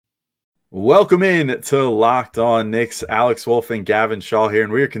Welcome in to Locked On Knicks. Alex Wolf and Gavin Shaw here,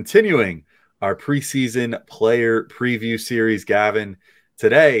 and we are continuing our preseason player preview series. Gavin,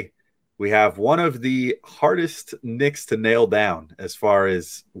 today we have one of the hardest Knicks to nail down as far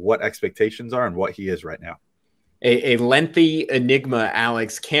as what expectations are and what he is right now. A lengthy enigma,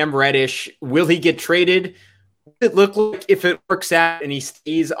 Alex. Cam Reddish, will he get traded? What does it look like if it works out and he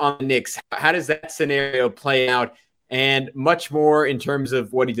stays on the Knicks? How does that scenario play out? And much more in terms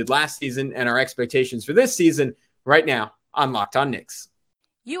of what he did last season and our expectations for this season right now on Locked On Knicks.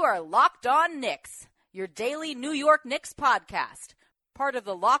 You are Locked On Knicks, your daily New York Knicks podcast, part of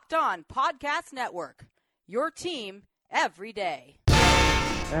the Locked On Podcast Network, your team every day.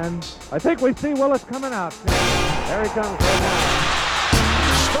 And I think we see Willis coming out. There he comes right now.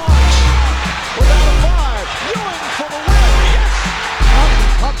 Starks without a five. Ewing for the win.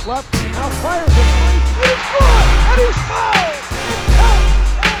 Yes! Puck left. Now fires it. He's good. And he's fouled.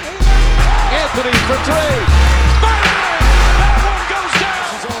 Anthony for three. Bang! That one goes down.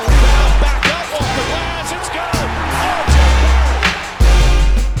 This is all back up off the glass. It's good. RJ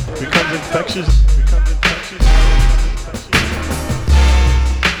Barrett. Becomes infectious.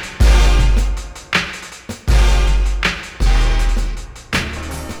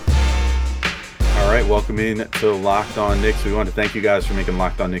 All right, welcome in to Locked On Knicks. We want to thank you guys for making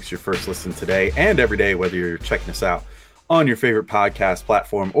Locked On Knicks your first listen today and every day, whether you're checking us out on your favorite podcast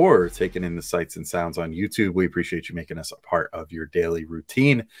platform or taking in the sights and sounds on YouTube. We appreciate you making us a part of your daily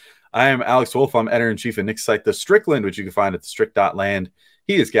routine. I am Alex Wolf. I'm editor-in-chief of Knicks site, The Strickland, which you can find at thestrick.land.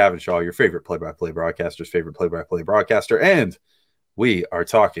 He is Gavin Shaw, your favorite play-by-play broadcaster's favorite play-by-play broadcaster. And we are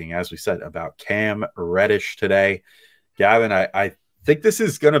talking, as we said, about Cam Reddish today. Gavin, I think this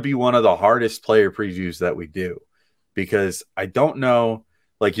is going to be one of the hardest player previews that we do because I don't know,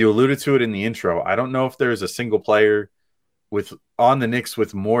 like you alluded to it in the intro, I don't know if there's a single player on the Knicks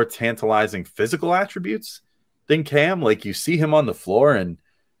with more tantalizing physical attributes than Cam. Like you see him on the floor and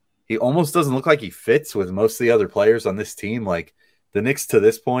he almost doesn't look like he fits with most of the other players on this team. Like the Knicks to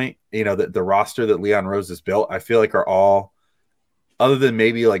this point, you know, the roster that Leon Rose has built, I feel like are all, other than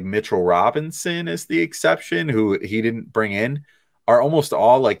maybe like Mitchell Robinson is the exception, who he didn't bring in, are almost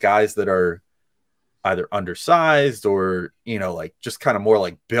all like guys that are either undersized or, you know, like just kind of more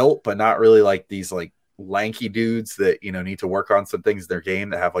like built, but not really like these like lanky dudes that, you know, need to work on some things in their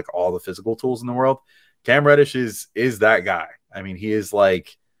game that have like all the physical tools in the world. Cam Reddish is that guy. I mean, he is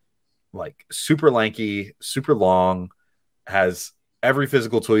like super lanky, super long, has every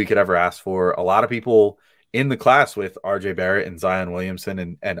physical tool you could ever ask for. A lot of people in the class with RJ Barrett and Zion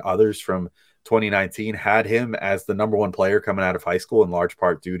Williamson and others from 2019 had him as the number one player coming out of high school, in large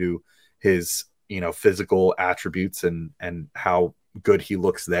part due to his, you know, physical attributes and how good he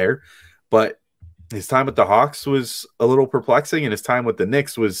looks there. But his time with the Hawks was a little perplexing, and his time with the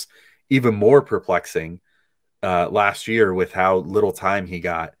Knicks was even more perplexing last year with how little time he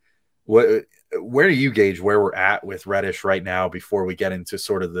got. Where do you gauge where we're at with Reddish right now before we get into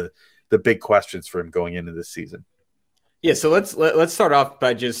sort of the big questions for him going into this season? Yeah, so let's start off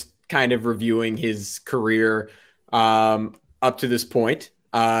by just kind of reviewing his career up to this point.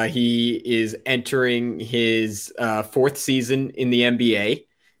 He is entering his fourth season in the NBA.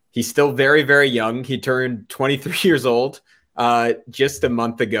 He's still very, very young. He turned 23 years old just a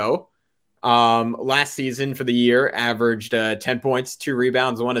month ago. Last season for the year, averaged 10 points, 2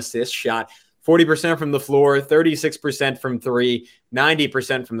 rebounds, 1 assist, shot 40% from the floor, 36% from three,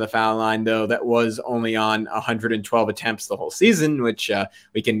 90% from the foul line, though that was only on 112 attempts the whole season, which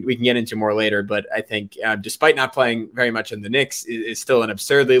we can get into more later. But I think despite not playing very much in the Knicks, is still an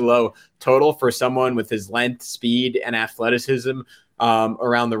absurdly low total for someone with his length, speed, and athleticism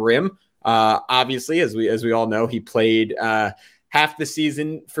around the rim. Obviously, as we all know, he played half the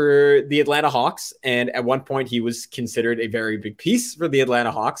season for the Atlanta Hawks, and at one point he was considered a very big piece for the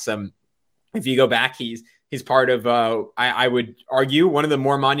Atlanta Hawks. If you go back, he's part of, I would argue, one of the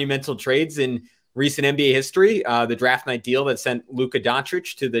more monumental trades in recent NBA history, the draft night deal that sent Luka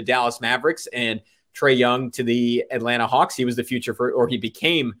Doncic to the Dallas Mavericks and Trae Young to the Atlanta Hawks. He was the future he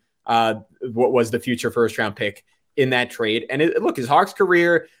became what was the future first-round pick in that trade. And look, his Hawks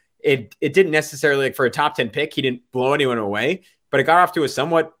career, it didn't necessarily, like for a top 10 pick, he didn't blow anyone away, but it got off to a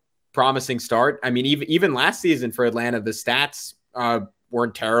somewhat promising start. I mean, even last season for Atlanta, the stats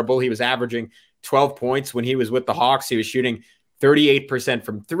weren't terrible. He was averaging 12 points when he was with the Hawks. He was shooting 38%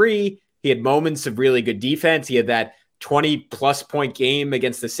 from three. He had moments of really good defense. He had that 20-plus point game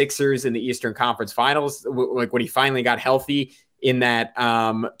against the Sixers in the Eastern Conference Finals, like when he finally got healthy in that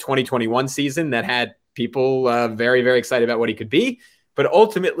 2021 season that had people very, very excited about what he could be. But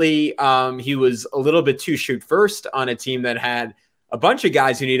ultimately, he was a little bit too shoot first on a team that had a bunch of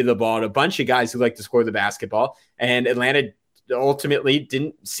guys who needed the ball and a bunch of guys who like to score the basketball. And Atlanta ultimately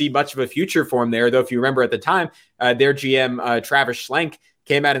didn't see much of a future for him there. Though, if you remember at the time, their GM, Travis Schlenk,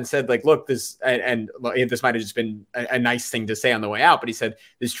 came out and said, like, look, this, and this might have just been a nice thing to say on the way out, but he said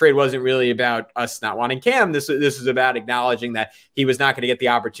this trade wasn't really about us not wanting Cam. This is about acknowledging that he was not going to get the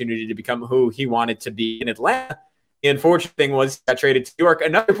opportunity to become who he wanted to be in Atlanta. The unfortunate thing was he got traded to New York,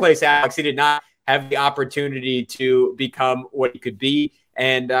 another place, Alex, he did not have the opportunity to become what he could be.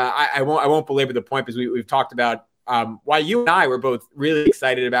 And I won't belabor the point, because we've talked about why you and I were both really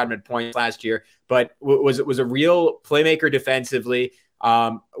excited about him at points last year, but was a real playmaker defensively.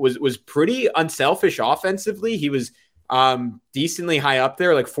 Was pretty unselfish offensively. He was decently high up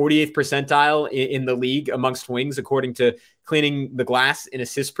there, like 48th percentile in the league amongst wings, according to Cleaning the Glass in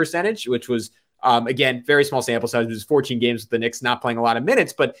assist percentage, which was, again, very small sample size. It was 14 games with the Knicks, not playing a lot of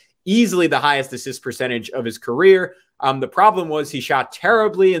minutes, but easily the highest assist percentage of his career. The problem was he shot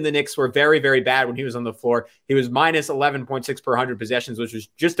terribly, and the Knicks were very, very bad when he was on the floor. He was minus 11.6 per 100 possessions, which was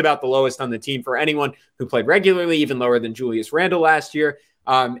just about the lowest on the team for anyone who played regularly, even lower than Julius Randle last year.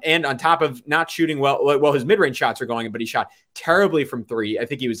 And on top of not shooting well, his mid-range shots are going in, but he shot terribly from three. I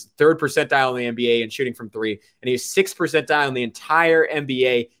think he was 3rd percentile in the NBA in shooting from three, and he was 6th percentile in the entire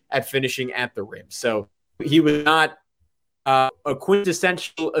NBA at finishing at the rim. So he was not a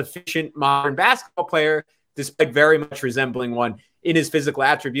quintessential, efficient, modern basketball player, despite very much resembling one in his physical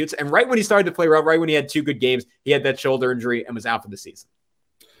attributes. And right when he started to play well, right when he had 2 good games, he had that shoulder injury and was out for the season.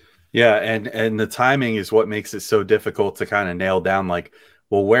 Yeah, and the timing is what makes it so difficult to kind of nail down, like,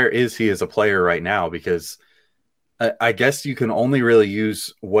 well, where is he as a player right now? Because I guess you can only really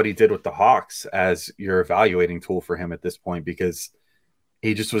use what he did with the Hawks as your evaluating tool for him at this point, because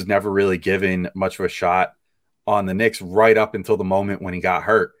he just was never really given much of a shot on the Knicks right up until the moment when he got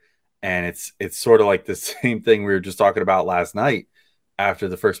hurt. And it's sort of like the same thing we were just talking about last night after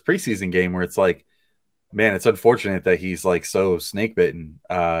the first preseason game, where it's like, man, it's unfortunate that he's like so snake bitten,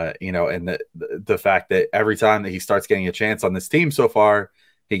 and the fact that every time that he starts getting a chance on this team so far,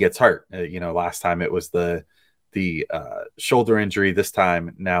 he gets hurt. Last time it was the shoulder injury. This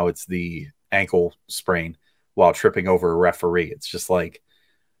time now it's the ankle sprain while tripping over a referee. It's just like,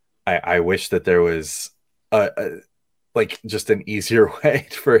 I wish that there was just an easier way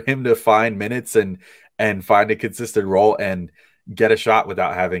for him to find minutes and find a consistent role and get a shot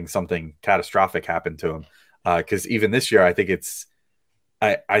without having something catastrophic happen to him. Because even this year, I think it's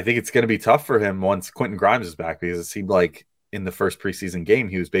going to be tough for him once Quentin Grimes is back, because it seemed like in the first preseason game,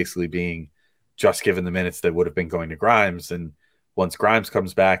 he was basically being just given the minutes that would have been going to Grimes. And once Grimes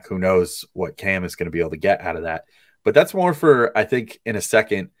comes back, who knows what Cam is going to be able to get out of that. But that's more for, I think, in a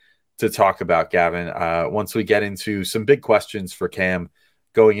second to talk about, Gavin, once we get into some big questions for Cam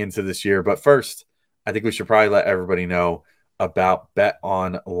going into this year. But first, I think we should probably let everybody know about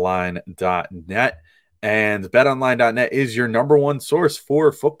betonline.net. And betonline.net is your number one source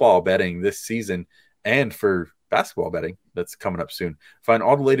for football betting this season and for basketball betting that's coming up soon. Find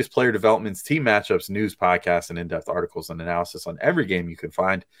all the latest player developments, team matchups, news, podcasts, and in-depth articles and analysis on every game you can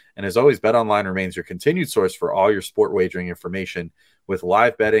find. And as always, BetOnline remains your continued source for all your sport wagering information, with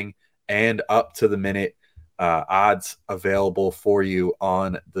live betting and up-to-the-minute odds available for you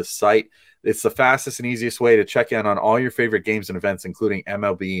on the site. It's the fastest and easiest way to check in on all your favorite games and events, including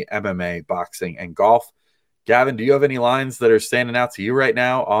MLB, MMA, boxing, and golf. Gavin, do you have any lines that are standing out to you right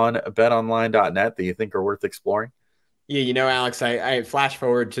now on betonline.net that you think are worth exploring? Yeah, Alex, I flash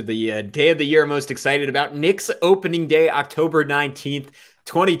forward to the day of the year I'm most excited about. Knicks opening day, October 19th,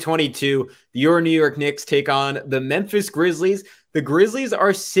 2022. Your New York Knicks take on the Memphis Grizzlies. The Grizzlies are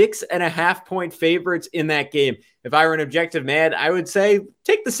 6.5-point favorites in that game. If I were an objective man, I would say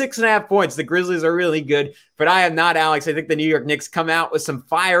take the 6.5 points. The Grizzlies are really good, but I am not, Alex. I think the New York Knicks come out with some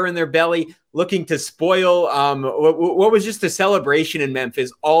fire in their belly, looking to spoil what was just a celebration in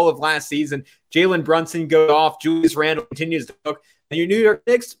Memphis all of last season. Jalen Brunson goes off. Julius Randle continues to cook. And your New York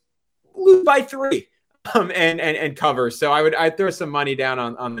Knicks lose by 3 and cover. So I'd throw some money down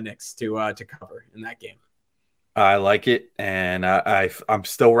on the Knicks to cover in that game. I like it, and I'm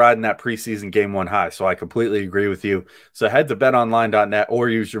still riding that preseason game 1 high, so I completely agree with you. So head to betonline.net or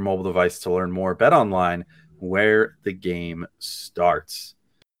use your mobile device to learn more. BetOnline, where the game starts.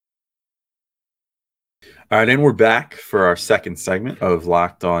 All right, and we're back for our second segment of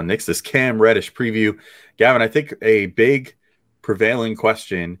Locked On Knicks, this Cam Reddish preview. Gavin, I think a big prevailing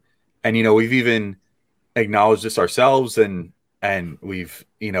question, and we've even acknowledged this ourselves, and we've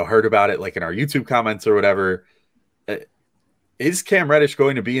heard about it like in our YouTube comments or whatever. Is Cam Reddish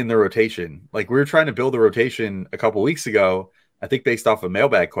going to be in the rotation? Like, we were trying to build a rotation a couple weeks ago, I think based off a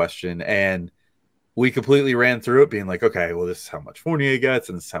mailbag question, and we completely ran through it being like, okay, well, this is how much Fournier gets,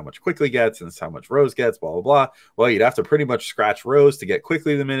 and this is how much Quickly gets, and this is how much Rose gets, blah, blah, blah. Well, you'd have to pretty much scratch Rose to get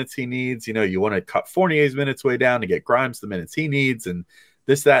Quickly the minutes he needs. You know, you want to cut Fournier's minutes way down to get Grimes the minutes he needs, and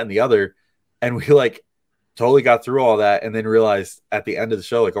this, that, and the other. And we like totally got through all that and then realized at the end of the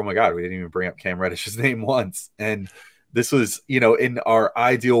show, like, oh my God, we didn't even bring up Cam Reddish's name once. And this was, you know, in our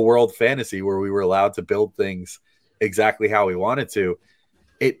ideal world fantasy where we were allowed to build things exactly how we wanted to.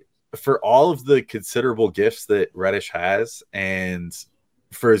 For all of the considerable gifts that Reddish has, and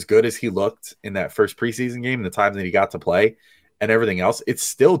for as good as he looked in that first preseason game, the time that he got to play and everything else, it's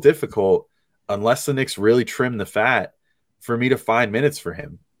still difficult unless the Knicks really trim the fat for me to find minutes for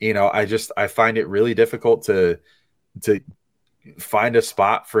him. You know, I find it really difficult to find a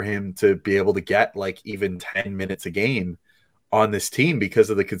spot for him to be able to get like even 10 minutes a game on this team because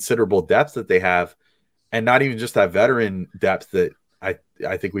of the considerable depth that they have, and not even just that veteran depth that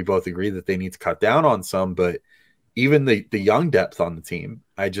I think we both agree that they need to cut down on some, but even the young depth on the team,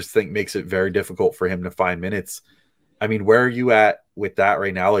 I just think makes it very difficult for him to find minutes. I mean, where are you at with that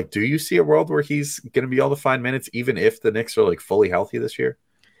right now? Like, do you see a world where he's going to be able to find minutes, even if the Knicks are like fully healthy this year?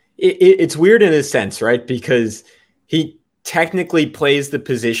 It's weird in a sense, right? Because he technically plays the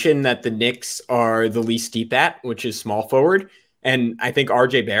position that the Knicks are the least deep at, which is small forward. And I think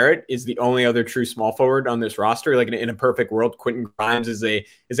RJ Barrett is the only other true small forward on this roster. Like in a perfect world, Quentin Grimes is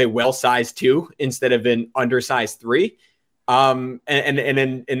a well-sized 2 instead of an undersized 3. And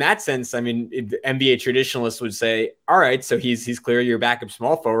in that sense, I mean, the NBA traditionalists would say, all right, so he's clearly your backup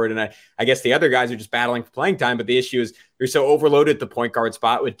small forward. And I guess the other guys are just battling for playing time. But the issue is you're so overloaded at the point guard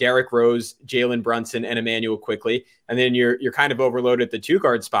spot with Derrick Rose, Jalen Brunson, and Emmanuel Quickley. And then you're kind of overloaded at the 2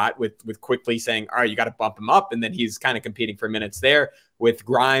 guard spot with Quickley saying, all right, you got to bump him up. And then he's kind of competing for minutes there with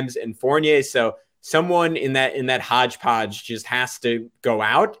Grimes and Fournier. So someone in that hodgepodge just has to go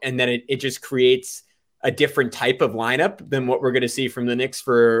out. And then it just creates a different type of lineup than what we're going to see from the Knicks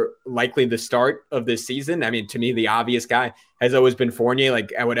for likely the start of this season. I mean, to me, the obvious guy has always been Fournier,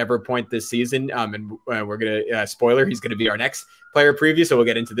 like at whatever point this season. And we're going to, spoiler, he's going to be our next player preview. So we'll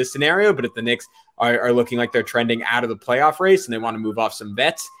get into this scenario. But if the Knicks are looking like they're trending out of the playoff race and they want to move off some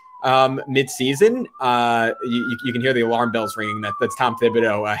vets mid-season, you can hear the alarm bells ringing. That's Tom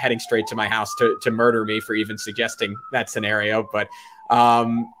Thibodeau heading straight to my house to murder me for even suggesting that scenario. But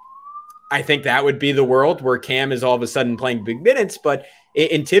I think that would be the world where Cam is all of a sudden playing big minutes. But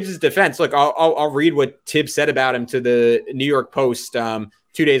in Tibbs' defense, look, I'll read what Tibbs said about him to the New York Post 2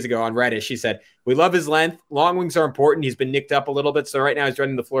 days ago on Reddish. He said, "We love his length. Long wings are important. He's been nicked up a little bit, so right now he's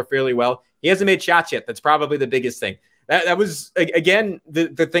running the floor fairly well. He hasn't made shots yet. That's probably the biggest thing." That was, again, the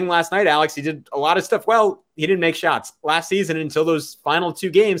thing last night, Alex. He did a lot of stuff well. He didn't make shots. Last season, until those final 2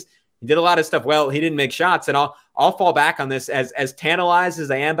 games, he did a lot of stuff well. He didn't make shots. And I'll fall back on this as tantalized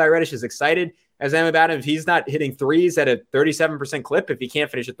as I am by Reddish, as excited as I am about him. If he's not hitting threes at a 37% clip, if he can't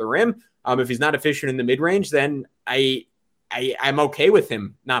finish at the rim, if he's not efficient in the mid-range, then I'm okay with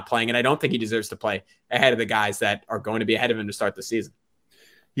him not playing. And I don't think he deserves to play ahead of the guys that are going to be ahead of him to start the season.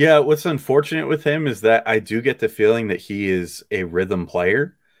 Yeah, what's unfortunate with him is that I do get the feeling that he is a rhythm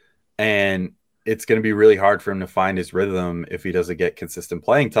player, and it's going to be really hard for him to find his rhythm if he doesn't get consistent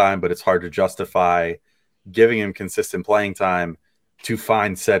playing time, but it's hard to justify giving him consistent playing time to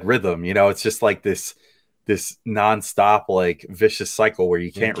find said rhythm. You know, it's just like this nonstop, like vicious cycle where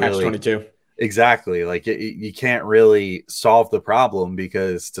you can't catch really 22. Exactly. Like you can't really solve the problem,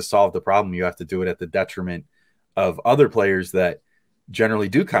 because to solve the problem, you have to do it at the detriment of other players that generally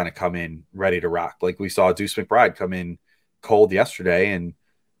do kind of come in ready to rock. Like we saw Deuce McBride come in cold yesterday and,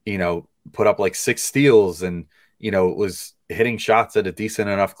 you know, put up like 6 steals and, you know, was hitting shots at a decent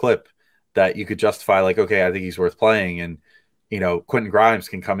enough clip that you could justify like, okay, I think he's worth playing. And, you know, Quentin Grimes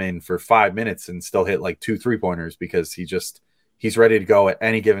can come in for 5 minutes and still hit like 2 3-pointers because he's ready to go at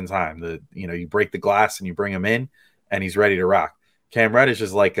any given time. You break the glass and you bring him in and he's ready to rock. Cam Reddish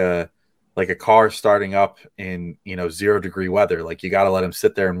is like a car starting up in, 0-degree weather. Like you got to let him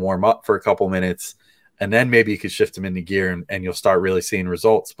sit there and warm up for a couple minutes, and then maybe you could shift him into gear and you'll start really seeing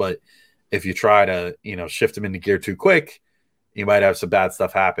results. But if you try to, shift him into gear too quick, you might have some bad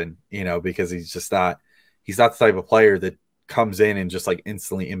stuff happen, because he's not the type of player that comes in and just like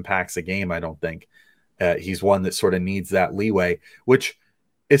instantly impacts a game. I don't think he's one that sort of needs that leeway, which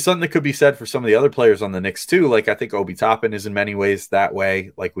is something that could be said for some of the other players on the Knicks too. Like I think Obi Toppin is in many ways that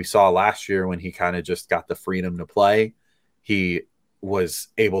way. Like we saw last year when he kind of just got the freedom to play, he was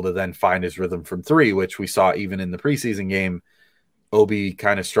able to then find his rhythm from 3, which we saw even in the preseason game. Obi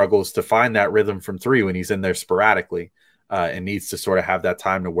kind of struggles to find that rhythm from 3 when he's in there sporadically and needs to sort of have that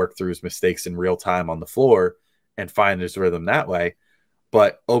time to work through his mistakes in real time on the floor and find his rhythm that way.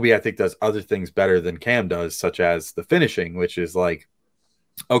 But Obi, I think, does other things better than Cam does, such as the finishing, which is like,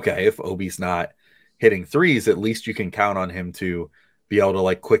 okay, if Obi's not hitting threes, at least you can count on him to be able to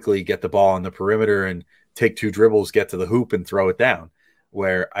like quickly get the ball on the perimeter and take 2 dribbles, get to the hoop and throw it down.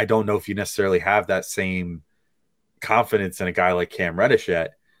 Where I don't know if you necessarily have that same confidence in a guy like Cam Reddish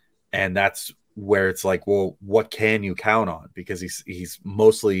yet. And that's where it's like, well, what can you count on? Because he's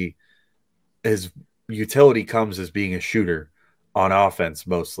mostly, his utility comes as being a shooter on offense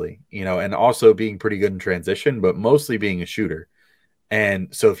mostly, and also being pretty good in transition, but mostly being a shooter.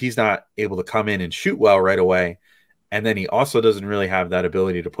 And so if he's not able to come in and shoot well right away, and then he also doesn't really have that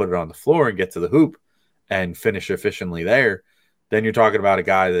ability to put it on the floor and get to the hoop and finish efficiently there, then you're talking about a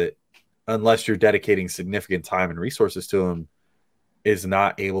guy that, unless you're dedicating significant time and resources to him, is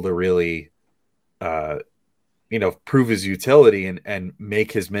not able to really, prove his utility and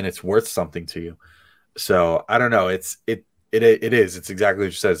make his minutes worth something to you. So I don't know. It's exactly what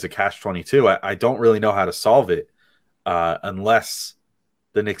you said. It's a catch-22. I don't really know how to solve it unless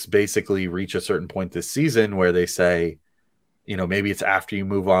the Knicks basically reach a certain point this season where they say, maybe it's after you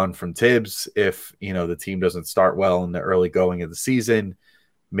move on from Tibbs. If, the team doesn't start well in the early going of the season,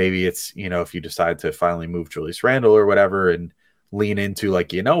 maybe it's, if you decide to finally move Julius Randle or whatever and lean into like,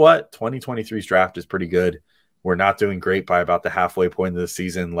 2023's draft is pretty good. We're not doing great by about the halfway point of the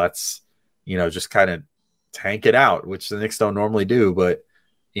season. Let's, just kind of tank it out, which the Knicks don't normally do, but,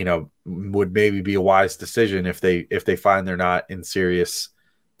 would maybe be a wise decision if they find they're not in serious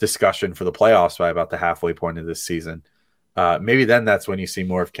discussion for the playoffs by about the halfway point of this season. Maybe then that's when you see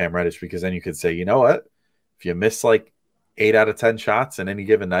more of Cam Reddish, because then you could say, you know what, if you miss like 8 out of 10 shots in any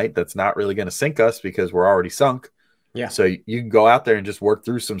given night, that's not really going to sink us because we're already sunk. Yeah. So you can go out there and just work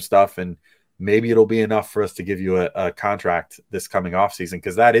through some stuff, and maybe it'll be enough for us to give you a contract this coming off season.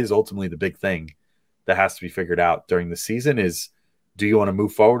 Because that is ultimately the big thing that has to be figured out during the season is, do you want to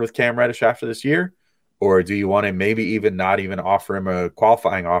move forward with Cam Reddish after this year? Or do you want to maybe even not even offer him a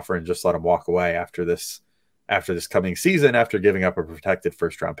qualifying offer and just let him walk away after this coming season, after giving up a protected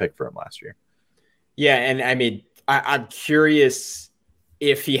first-round pick for him last year? Yeah, and I mean, I'm curious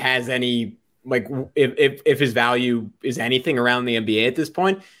if he has any, like, if his value is anything around the NBA at this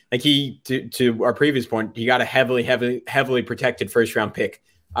point. Like, to our previous point, he got a heavily protected first-round pick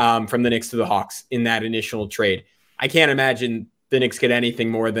from the Knicks to the Hawks in that initial trade. I can't imagine the Knicks get anything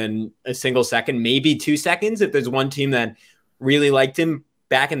more than a single second, maybe 2 seconds if there's one team that really liked him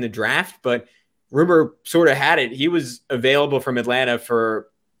back in the draft. But rumor sort of had it he was available from Atlanta for,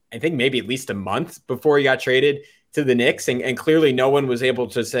 I think, maybe at least a month before he got traded to the Knicks. And clearly no one was able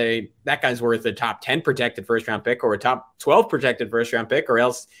to say that guy's worth a top 10 protected first-round pick or a top 12 protected first-round pick, or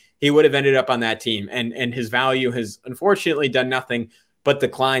else he would have ended up on that team. And his value has unfortunately done nothing but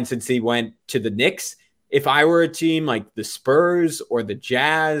decline since he went to the Knicks. If I were a team like the Spurs or the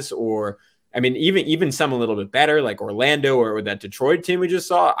Jazz, or I mean, even some a little bit better like Orlando or that Detroit team we just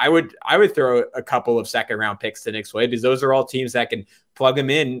saw, I would throw a couple of second-round picks the Knicks way, because those are all teams that can plug him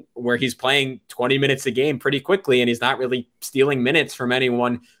in where he's playing 20 minutes a game pretty quickly, and he's not really stealing minutes from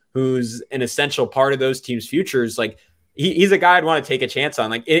anyone who's an essential part of those teams' futures. Like, he's a guy I'd want to take a chance on.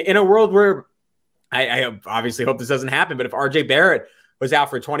 Like, in a world where I obviously hope this doesn't happen, but if RJ Barrett was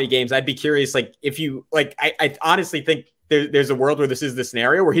out for 20 games, I'd be curious. Like, if you like, I honestly think there's a world where this is the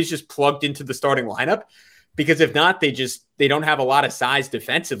scenario where he's just plugged into the starting lineup, because if not, they don't have a lot of size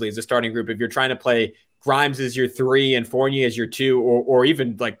defensively as a starting group. If you're trying to play Grimes as your 3 and Fournier as your 2, or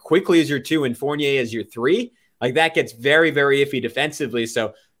even like Quickly as your 2 and Fournier as your 3, like that gets very, very iffy defensively.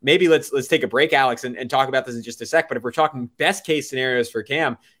 So maybe let's take a break, Alex, and talk about this in just a sec. But if we're talking best case scenarios for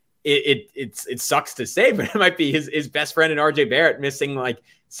Cam, it sucks to say, but it might be his best friend in RJ Barrett missing like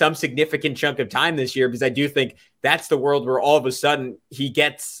some significant chunk of time this year, because I do think that's the world where all of a sudden he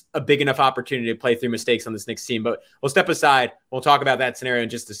gets a big enough opportunity to play through mistakes on this Knicks team. But we'll step aside. We'll talk about that scenario in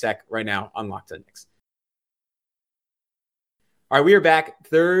just a sec right now on Locked On Knicks. All right, we are back.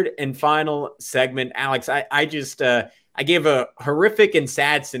 Third and final segment. Alex, I gave a horrific and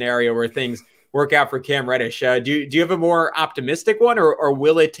sad scenario where things work out for Cam Reddish. Do you have a more optimistic one, or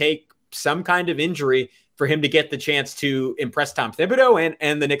will it take some kind of injury for him to get the chance to impress Tom Thibodeau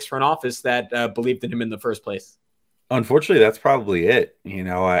and the Knicks front office that believed in him in the first place? Unfortunately, that's probably it.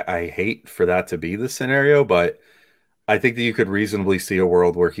 I hate for that to be the scenario, but I think that you could reasonably see a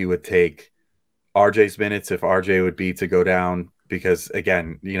world where he would take RJ's minutes if RJ would be to go down, because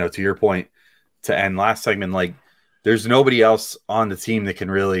again, to your point to end last segment, like there's nobody else on the team that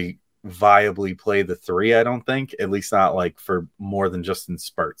can really viably play the 3, I don't think, at least not like for more than just in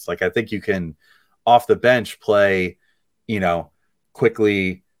spurts. Like I think you can off the bench play,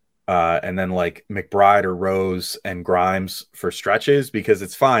 Quickly, and then like McBride or Rose and Grimes for stretches, because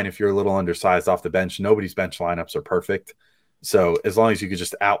it's fine if you're a little undersized off the bench. Nobody's bench lineups are perfect. So as long as you could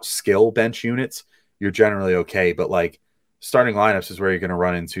just outskill bench units, you're generally okay. But like starting lineups is where you're going to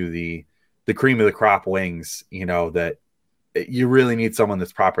run into the cream of the crop wings, that you really need someone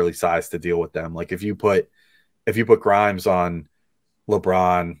that's properly sized to deal with them. Like if you put Grimes on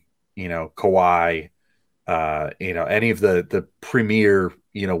LeBron, Kawhi, any of the premier,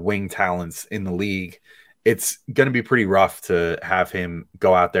 wing talents in the league, it's going to be pretty rough to have him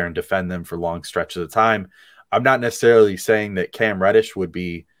go out there and defend them for long stretches of time. I'm not necessarily saying that Cam Reddish would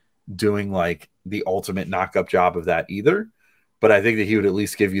be doing like the ultimate knock-up job of that either, but I think that he would at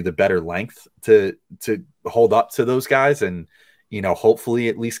least give you the better length to hold up to those guys and, hopefully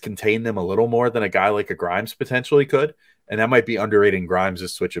at least contain them a little more than a guy like a Grimes potentially could. And that might be underrating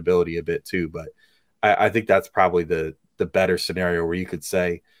Grimes' switchability a bit too, but I think that's probably the better scenario where you could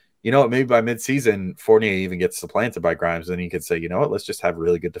say, maybe by midseason, Fournier even gets supplanted by Grimes. And you could say, let's just have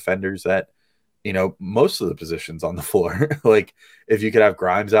really good defenders at, most of the positions on the floor. Like if you could have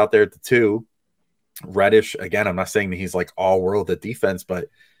Grimes out there at the 2, Reddish, again, I'm not saying that he's like all world at defense, but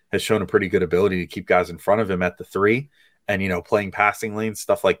has shown a pretty good ability to keep guys in front of him at the 3 and, playing passing lanes,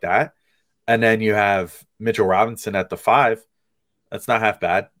 stuff like that. And then you have Mitchell Robinson at the 5. That's not half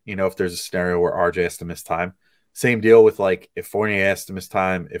bad. If there's a scenario where RJ has to miss time, same deal with like if Fournier has to miss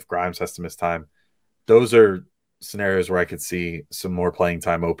time, if Grimes has to miss time, those are scenarios where I could see some more playing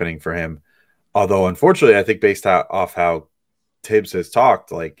time opening for him. Although, unfortunately, I think based off how Tibbs has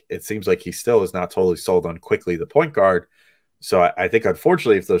talked, like it seems like he still is not totally sold on Quickly, the point guard. So I think,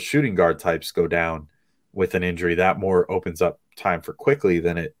 unfortunately, if those shooting guard types go down with an injury, that more opens up time for Quickly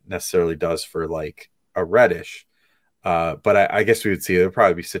than it necessarily does for like a Reddish. But I guess we would see it would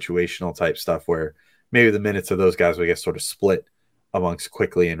probably be situational type stuff where maybe the minutes of those guys would get sort of split amongst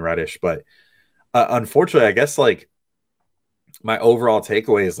Quickly and Reddish. But unfortunately, I guess like my overall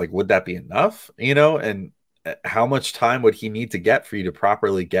takeaway is like, would that be enough? And how much time would he need to get for you to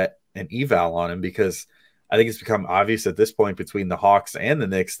properly get an eval on him? Because I think it's become obvious at this point between the Hawks and the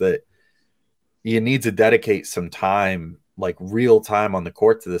Knicks that you need to dedicate some time, like real time on the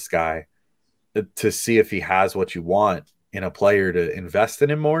court to this guy to see if he has what you want in a player to invest in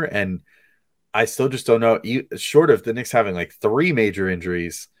him more. And I still just don't know, short of the Knicks having like 3 major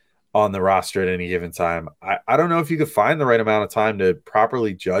injuries on the roster at any given time, I don't know if you could find the right amount of time to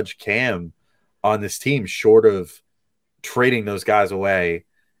properly judge Cam on this team, short of trading those guys away,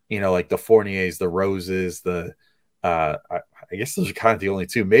 like the Fourniers, the Roses, I guess those are kind of the only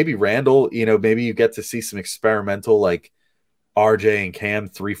 2. Maybe Randall, maybe you get to see some experimental like RJ and Cam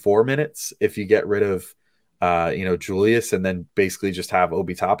 3-4 minutes if you get rid of Julius, and then basically just have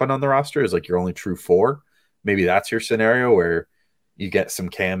Obi Toppin on the roster as like your only true 4. Maybe that's your scenario where you get some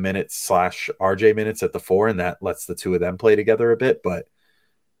Cam minutes / RJ minutes at the 4, and that lets the 2 of them play together a bit. But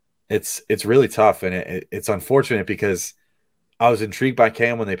it's really tough, and it's unfortunate because I was intrigued by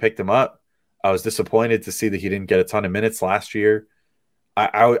Cam when they picked him up. I was disappointed to see that he didn't get a ton of minutes last year.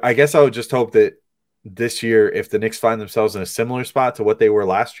 I guess I would just hope that this year, if the Knicks find themselves in a similar spot to what they were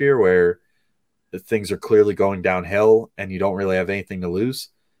last year, where things are clearly going downhill and you don't really have anything to lose,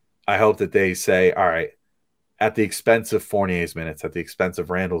 I hope that they say, all right, at the expense of Fournier's minutes, at the expense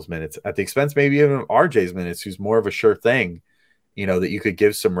of Randall's minutes, at the expense maybe even of RJ's minutes, who's more of a sure thing, that you could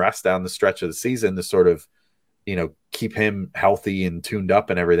give some rest down the stretch of the season to sort of, keep him healthy and tuned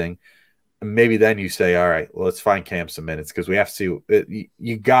up and everything. Maybe then you say, all right, well, let's find Cam some minutes, because we have to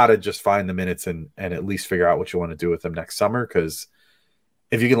you got to just find the minutes and at least figure out what you want to do with them next summer. Because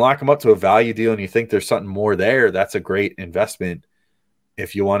if you can lock them up to a value deal and you think there's something more there, that's a great investment.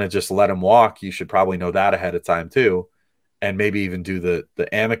 If you want to just let him walk, you should probably know that ahead of time too, and maybe even do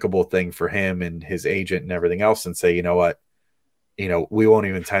the amicable thing for him and his agent and everything else and say, you know what, we won't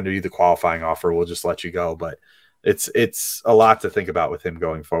even tender you the qualifying offer. We'll just let you go. But it's a lot to think about with him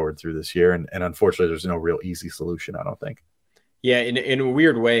going forward through this year. And unfortunately, there's no real easy solution, I don't think. Yeah, in a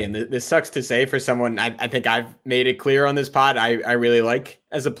weird way. And this sucks to say for someone, I think I've made it clear on this pod, I really like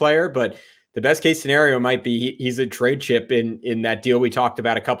as a player, but the best case scenario might be he's a trade chip in that deal we talked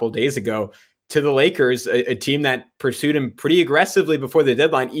about a couple of days ago to the Lakers, a team that pursued him pretty aggressively before the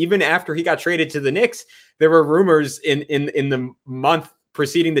deadline. Even after he got traded to the Knicks, there were rumors in the month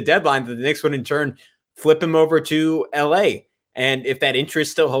preceding the deadline that the Knicks would in turn flip him over to LA. And if that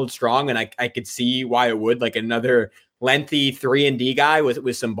interest still holds strong, and I could see why it would, like another lengthy 3-and-D guy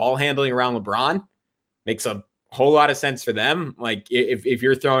with some ball handling around LeBron, makes a whole lot of sense for them. Like if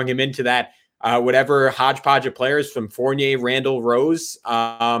you're throwing him into that, whatever hodgepodge of players from Fournier, Randall, Rose,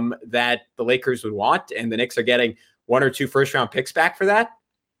 that the Lakers would want, and the Knicks are getting 1 or 2 first-round picks back for that,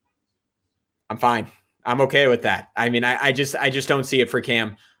 I'm fine. I'm okay with that. I mean, I just don't see it for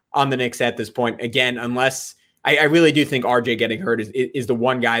Cam on the Knicks at this point. Again, unless I really do think RJ getting hurt is the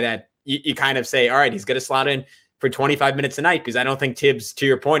one guy that you kind of say, all right, he's going to slot in for 25 minutes a night, because I don't think Tibbs, to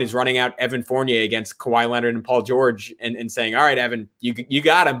your point, is running out Evan Fournier against Kawhi Leonard and Paul George and saying, all right, Evan, you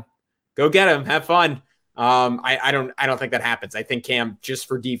got him. Go get him. Have fun. I don't think that happens. I think Cam, just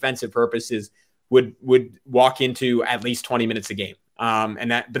for defensive purposes, would walk into at least 20 minutes a game.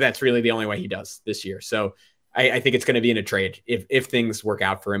 But that's really the only way he does this year. So I think it's going to be in a trade if things work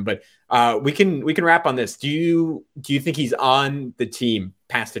out for him. But we can wrap on this. Do you think he's on the team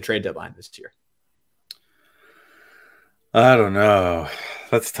past the trade deadline this year? I don't know.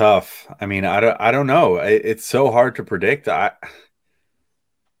 That's tough. I mean, I don't know. It's so hard to predict.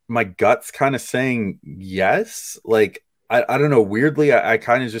 My gut's kind of saying yes. Like, I don't know. Weirdly, I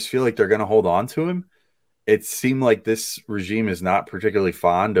kind of just feel like they're going to hold on to him. It seemed like this regime is not particularly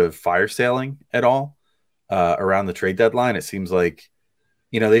fond of fire sailing at all around the trade deadline. It seems like,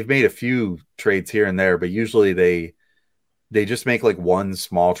 they've made a few trades here and there, but usually they just make like one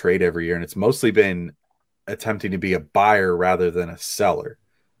small trade every year. And it's mostly been attempting to be a buyer rather than a seller.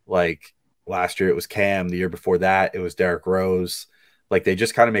 Like last year it was Cam, the year before that it was Derrick Rose. Like they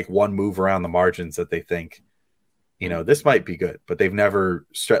just kind of make one move around the margins that they think, this might be good, but they've never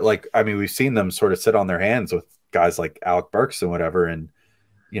we've seen them sort of sit on their hands with guys like Alec Burks and whatever, and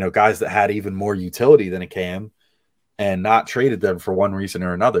guys that had even more utility than a Cam and not traded them for one reason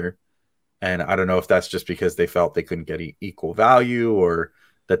or another. And I don't know if that's just because they felt they couldn't get equal value, or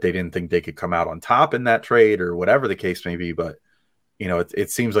that they didn't think they could come out on top in that trade, or whatever the case may be. But,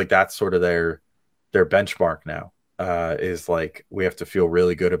 it seems like that's sort of their benchmark now, is like, we have to feel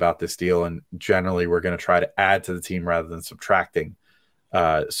really good about this deal. And generally we're going to try to add to the team rather than subtracting.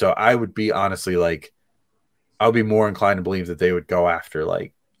 So I would be honestly, like, I'll be more inclined to believe that they would go after,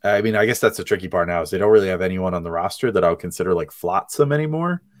 like, I mean, I guess that's the tricky part now, is they don't really have anyone on the roster that I would consider like flotsam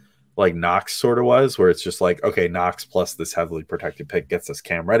anymore. Like Knox sort of was, where it's just like, okay, Knox plus this heavily protected pick gets us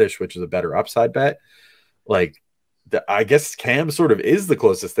Cam Reddish, which is a better upside bet. Like, I guess Cam sort of is the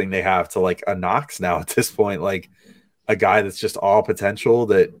closest thing they have to like a Knox now at this point, like a guy that's just all potential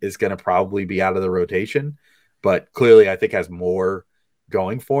that is going to probably be out of the rotation, but clearly I think has more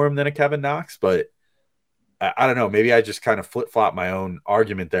going for him than a Kevin Knox. But I don't know, maybe I just kind of flip-flop my own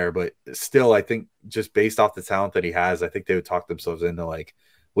argument there, but still I think just based off the talent that he has, I think they would talk themselves into like,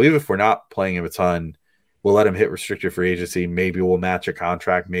 well, even if we're not playing him a ton, we'll let him hit restricted free agency. Maybe we'll match a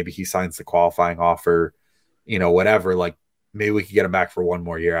contract. Maybe he signs the qualifying offer, whatever. Like, maybe we could get him back for one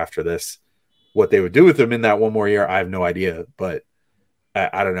more year after this. What they would do with him in that one more year, I have no idea. But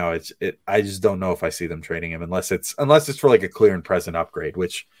I don't know. I just don't know if I see them trading him unless it's for like a clear and present upgrade,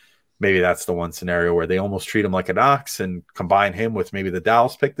 which maybe that's the one scenario where they almost treat him like a Knox and combine him with maybe the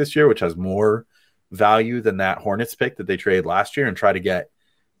Dallas pick this year, which has more value than that Hornets pick that they traded last year, and try to get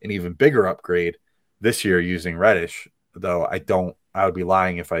an even bigger upgrade this year using Reddish. Though I would be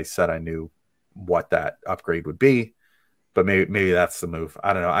lying if I said I knew what that upgrade would be, but maybe that's the move.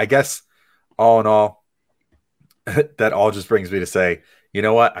 I don't know. I guess all in all, that all just brings me to say, you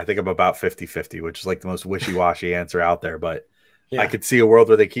know what? I think I'm about 50-50, which is like the most wishy-washy answer out there, but yeah. I could see a world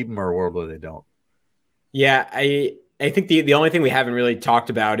where they keep him or a world where they don't. Yeah. I think the only thing we haven't really talked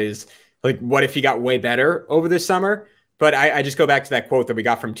about is like, what if he got way better over this summer? But I just go back to that quote that we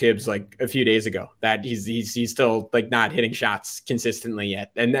got from Tibbs like a few days ago, that he's still like not hitting shots consistently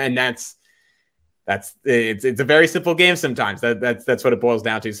yet. And it's a very simple game sometimes. That's what it boils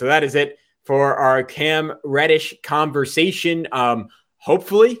down to. So that is it for our Cam Reddish conversation.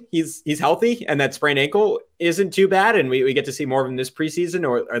 Hopefully he's healthy and that sprained ankle isn't too bad, and we get to see more of him this preseason,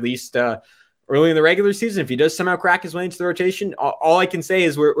 or at least early in the regular season. If he does somehow crack his way into the rotation, all I can say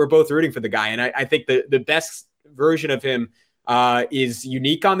is we're both rooting for the guy. And I think the best version of him is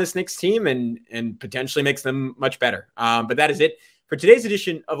unique on this Knicks team and potentially makes them much better. But that is it for today's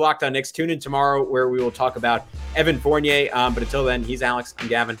edition of Locked On Knicks. Tune in tomorrow where we will talk about Evan Fournier. But until then, he's Alex. I'm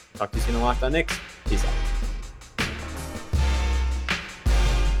Gavin. Talk to you soon on Locked On Knicks. Peace out.